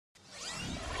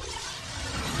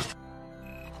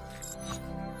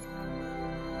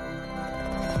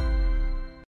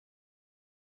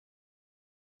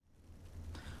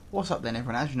What's up then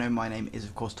everyone, as you know my name is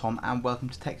of course Tom and welcome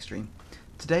to TechStream.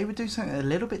 Today we're doing something a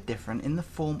little bit different in the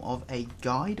form of a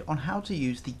guide on how to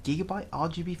use the Gigabyte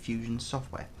Rgb Fusion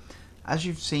software. As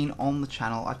you've seen on the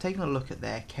channel, I've taken a look at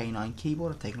their K9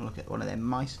 keyboard, I've taken a look at one of their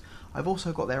mice, I've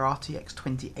also got their RTX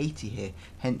 2080 here,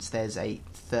 hence there's a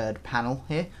third panel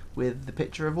here with the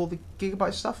picture of all the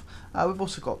Gigabyte stuff. We've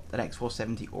also got an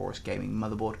X470 Aorus gaming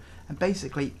motherboard, and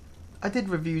basically I did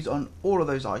reviews on all of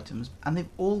those items and they've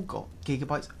all got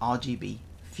Gigabyte's RGB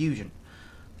Fusion.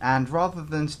 And rather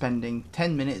than spending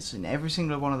 10 minutes in every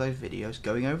single one of those videos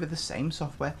going over the same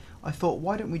software, I thought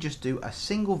why don't we just do a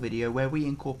single video where we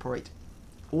incorporate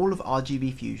all of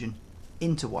RGB Fusion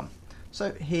into one.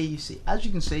 So here you see, as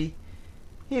you can see,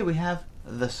 here we have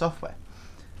the software.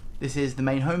 This is the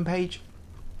main homepage.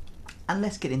 And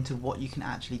let's get into what you can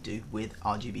actually do with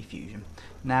RGB Fusion.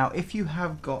 Now, if you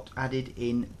have got added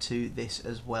into this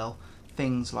as well,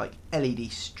 things like LED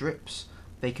strips,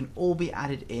 they can all be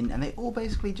added in, and they all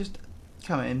basically just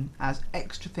come in as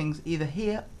extra things either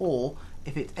here, or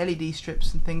if it's LED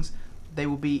strips and things, they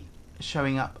will be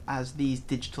showing up as these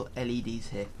digital LEDs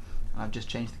here. And I've just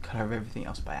changed the color of everything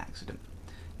else by accident.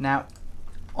 Now,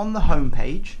 on the home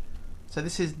page, so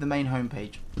this is the main home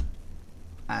page,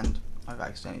 and I've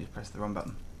accidentally just pressed the wrong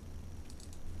button.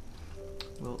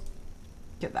 We'll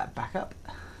get that back up.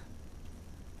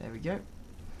 There we go.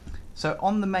 So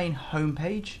on the main home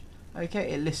page,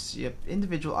 okay, it lists your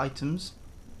individual items,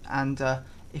 and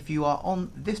if you are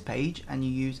on this page and you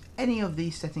use any of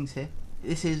these settings here,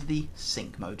 this is the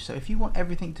sync mode. So if you want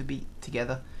everything to be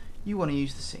together, you want to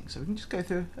use the sync. So we can just go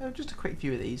through just a quick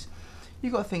few of these.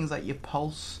 You've got things like your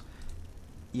pulse,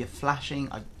 your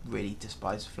flashing. I really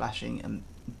despise flashing, and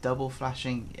double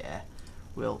flashing, yeah,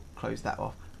 we'll close that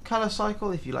off. Color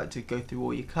cycle, if you like to go through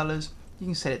all your colors, you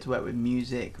can set it to work with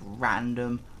music,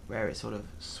 random, where it sort of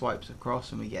swipes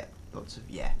across and we get lots of,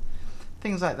 yeah,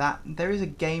 things like that. There is a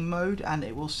game mode and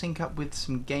it will sync up with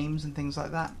some games and things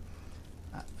like that.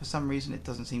 For some reason it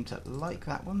doesn't seem to like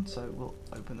that one, so we'll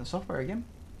open the software again.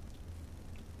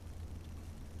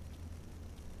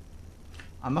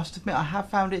 I must admit I have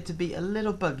found it to be a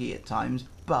little buggy at times,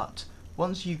 but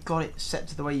once you've got it set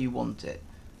to the way you want it,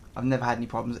 I've never had any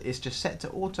problems. It's just set to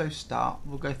auto start.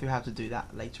 We'll go through how to do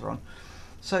that later on.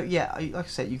 So yeah, like I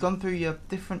said, you've gone through your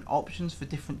different options for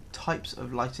different types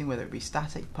of lighting, whether it be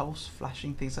static, pulse,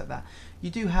 flashing, things like that. You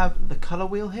do have the color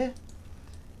wheel here,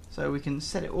 so we can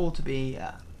set it all to be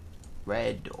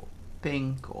red or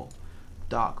pink or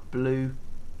dark blue.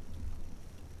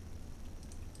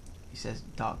 He says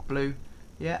dark blue.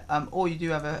 Yeah, or you do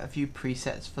have a few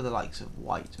presets for the likes of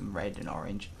white and red and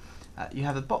orange. You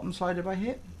have the bottom slider by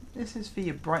here. This is for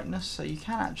your brightness, so you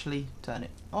can actually turn it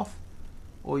off,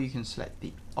 or you can select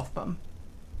the off button.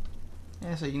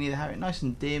 Yeah, so you can either have it nice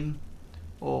and dim,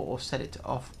 or set it to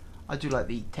off. I do like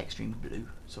the TechStream blue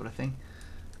sort of thing.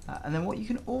 And then what you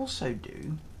can also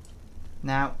do,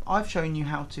 now I've shown you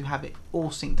how to have it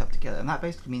all synced up together, and that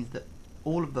basically means that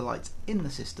all of the lights in the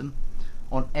system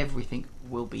on everything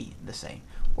will be the same.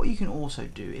 What you can also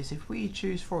do is, if we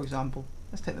choose, for example,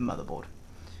 let's take the motherboard.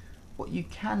 What you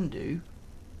can do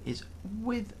is,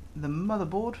 with the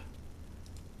motherboard,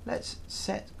 let's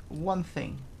set one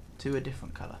thing to a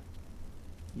different color.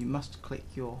 You must click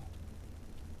your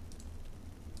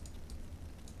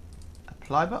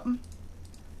apply button,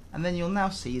 and then you'll now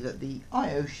see that the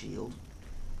IO shield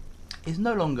is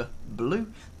no longer blue.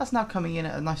 That's now coming in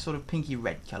at a nice sort of pinky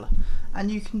red color,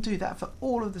 and you can do that for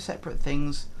all of the separate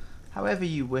things however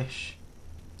you wish.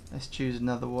 Let's choose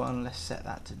another one. Let's set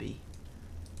that to be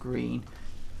green,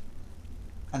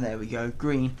 and there we go,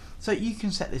 green. So you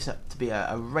can set this up to be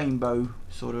a rainbow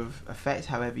sort of effect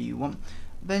however you want.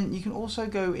 Then you can also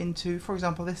go into, for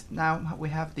example, this, now we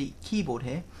have the keyboard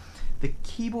here. The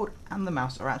keyboard and the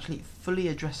mouse are actually fully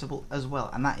addressable as well,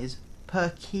 and that is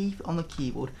per key on the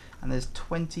keyboard, and there's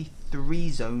 23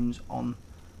 zones on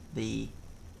the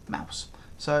mouse.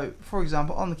 So for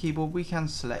example, on the keyboard we can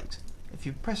select, if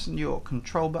you press your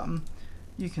control button,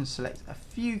 you can select a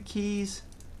few keys.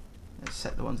 Let's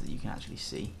set the ones that you can actually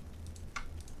see.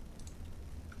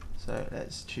 So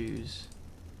let's choose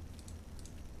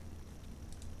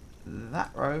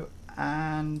that row,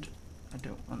 and I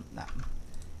don't want that one.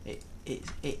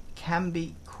 It can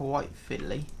be quite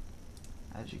fiddly,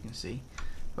 as you can see,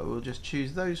 but we'll just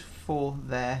choose those four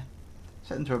there,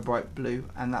 set them to a bright blue,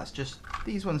 and that's just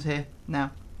these ones here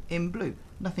now in blue.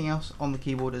 Nothing else on the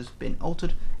keyboard has been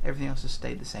altered, everything else has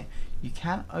stayed the same. You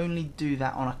can only do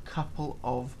that on a couple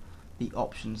of the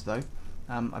options though.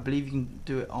 I believe you can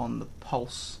do it on the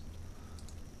pulse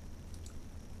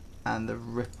and the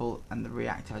ripple and the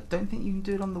reactive. I don't think you can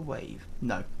do it on the wave.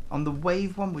 No, on the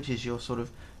wave one, which is your sort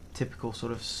of typical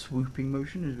sort of swooping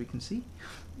motion, as we can see.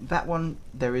 That one,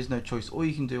 there is no choice. All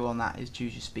you can do on that is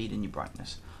choose your speed and your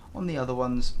brightness. On the other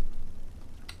ones,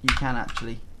 you can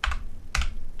actually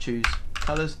choose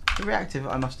colours. The reactive,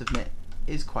 I must admit,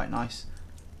 is quite nice.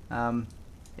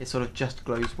 It sort of just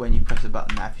glows when you press a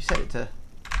button. Now if you set it to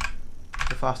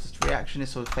the fastest reaction, it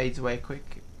sort of fades away a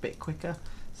bit quicker.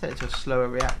 Set it to a slower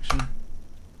reaction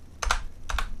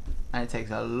and it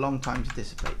takes a long time to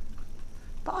dissipate.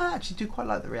 But I actually do quite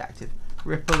like the reactive.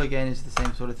 Ripple again is the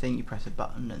same sort of thing. You press a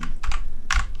button and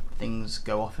things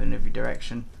go off in every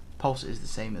direction. Pulse is the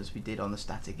same as we did on the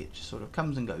static, it just sort of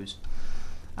comes and goes.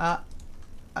 As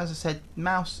I said,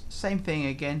 mouse, same thing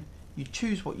again. You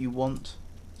choose what you want.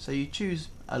 So you choose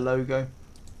a logo,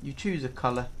 you choose a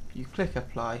colour, you click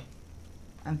apply,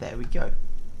 and there we go.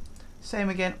 Same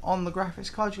again on the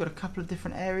graphics card. You've got a couple of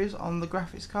different areas on the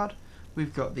graphics card.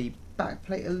 We've got the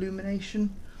backplate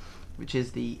illumination, which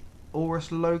is the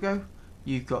Aorus logo.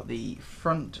 You've got the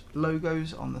front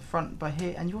logos on the front by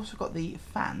here, and you've also got the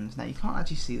fans. Now you can't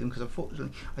actually see them because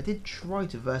unfortunately I did try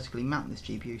to vertically mount this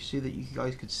GPU so that you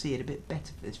guys could see it a bit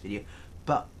better for this video,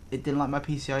 but it didn't like my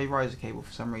PCIe riser cable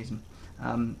for some reason,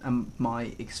 and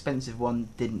my expensive one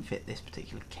didn't fit this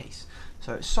particular case.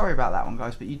 So sorry about that one,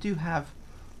 guys, but you do have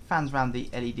fans around the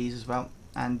LEDs as well,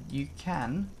 and you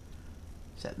can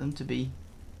set them to be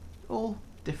all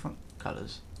different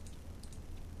colours,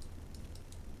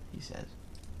 he says.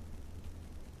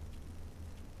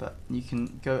 But you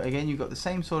can go again, you've got the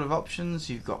same sort of options.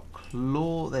 You've got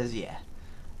claw, there's, yeah,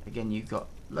 again you've got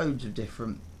loads of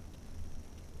different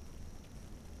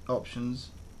options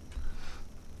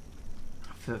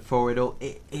for it all.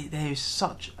 There's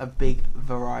such a big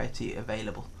variety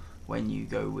available when you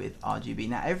go with RGB.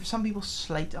 Now some people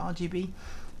slate RGB.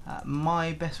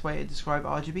 My best way to describe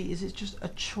RGB is it's just a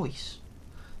choice.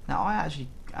 Now I actually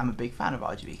am a big fan of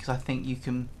RGB because I think you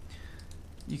can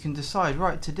decide,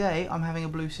 right, today I'm having a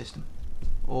blue system,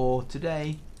 or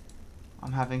today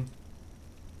I'm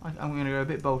going to go a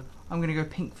bit bold, I'm going to go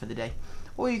pink for the day,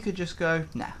 or you could just go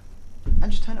nah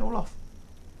and just turn it all off.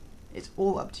 It's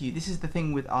all up to you. This is the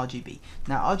thing with RGB.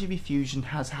 Now RGB Fusion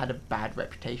has had a bad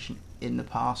reputation in the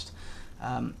past.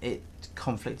 It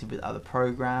conflicted with other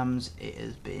programs. It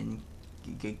has been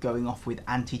going off with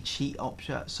anti-cheat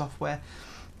software.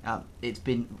 It's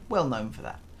been well known for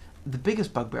that. The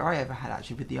biggest bugbear I ever had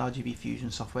actually with the RGB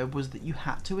Fusion software was that you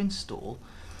had to install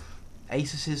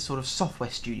Asus's sort of software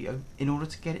studio in order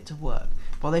to get it to work.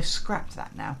 Well, they've scrapped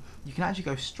that now. You can actually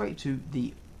go straight to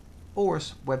the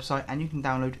Aorus website and you can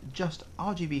download just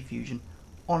RGB Fusion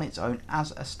on its own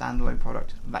as a standalone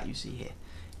product that you see here.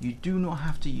 You do not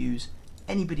have to use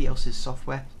anybody else's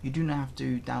software. You do not have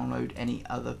to download any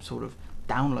other sort of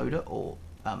downloader or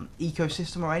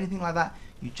ecosystem or anything like that.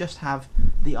 You just have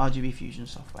the RGB Fusion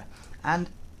software. And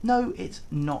no, it's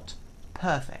not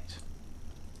perfect.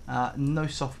 No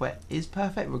software is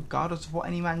perfect, regardless of what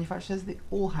any manufacturer says. They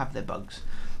all have their bugs.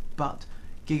 But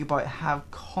Gigabyte have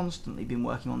constantly been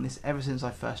working on this ever since I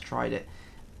first tried it,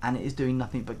 and it is doing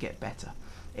nothing but get better.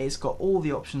 It's got all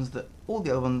the options that all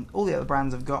the other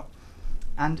brands have got,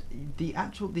 and the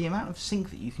amount of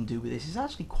sync that you can do with this is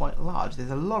actually quite large.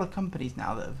 There's a lot of companies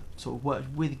now that have sort of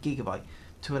worked with Gigabyte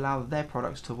to allow their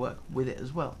products to work with it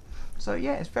as well. So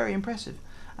yeah, it's very impressive.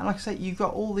 And like I say, you've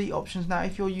got all the options now.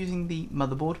 If you're using the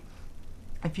motherboard,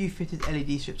 if you fitted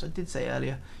LED strips, I did say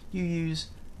earlier, you use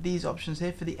these options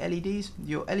here for the LEDs,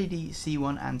 your LED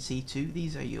C1 and C2.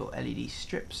 These are your LED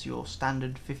strips, your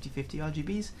standard 50/50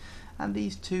 RGBs, and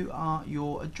these two are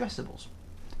your addressables.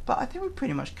 But I think we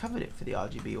pretty much covered it for the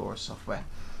RGB Aorus software.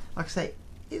 Like I say,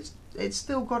 it's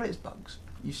still got its bugs.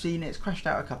 You've seen it's crashed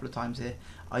out a couple of times here.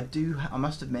 I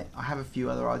must admit, I have a few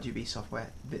other RGB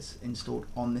software that's installed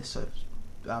on this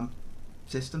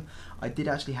system. I did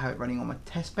actually have it running on my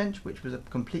test bench, which was a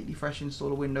completely fresh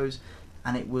install of Windows,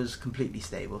 and it was completely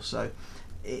stable. So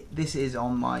this is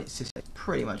on my system,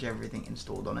 pretty much everything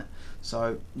installed on it.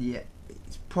 So yeah,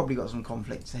 it's probably got some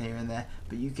conflicts here and there,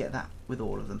 but you get that with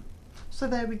all of them. So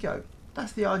there we go.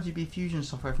 That's the RGB Fusion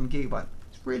software from Gigabyte.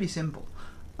 It's really simple.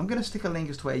 I'm going to stick a link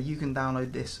as to where you can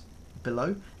download this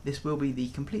below. This will be the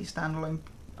complete standalone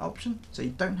option, so you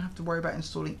don't have to worry about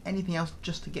installing anything else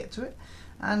just to get to it.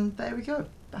 And there we go.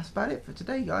 That's about it for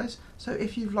today, guys. So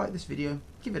if you've liked this video,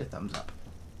 give it a thumbs up.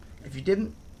 If you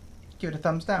didn't, give it a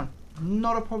thumbs down.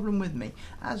 Not a problem with me.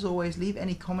 As always, leave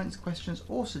any comments, questions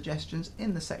or suggestions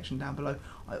in the section down below.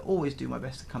 I always do my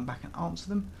best to come back and answer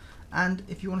them. And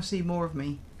if you want to see more of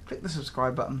me, click the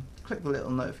subscribe button, click the little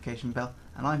notification bell,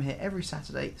 and I'm here every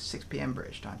Saturday, 6 PM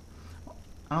British time.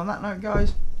 And on that note,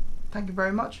 guys, thank you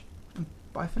very much, and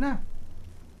bye for now.